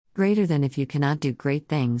Greater than if you cannot do great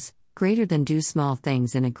things, greater than do small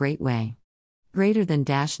things in a great way. Greater than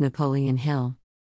Napoleon Hill.